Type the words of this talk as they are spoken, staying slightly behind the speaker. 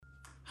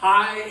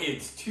Hi,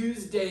 it's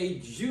Tuesday,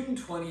 June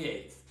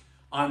 28th.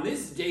 On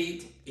this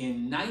date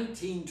in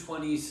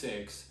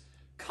 1926,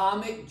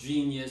 comic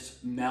genius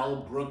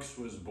Mel Brooks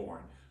was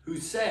born, who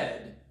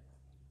said,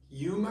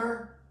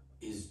 "Humor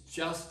is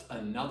just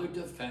another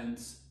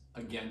defense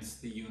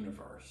against the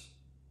universe."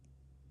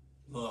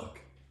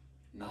 Look,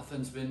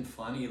 nothing's been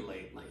funny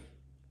lately.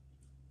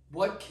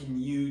 What can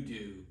you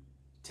do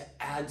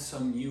to add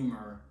some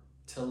humor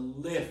to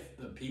lift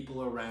the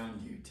people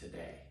around you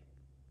today?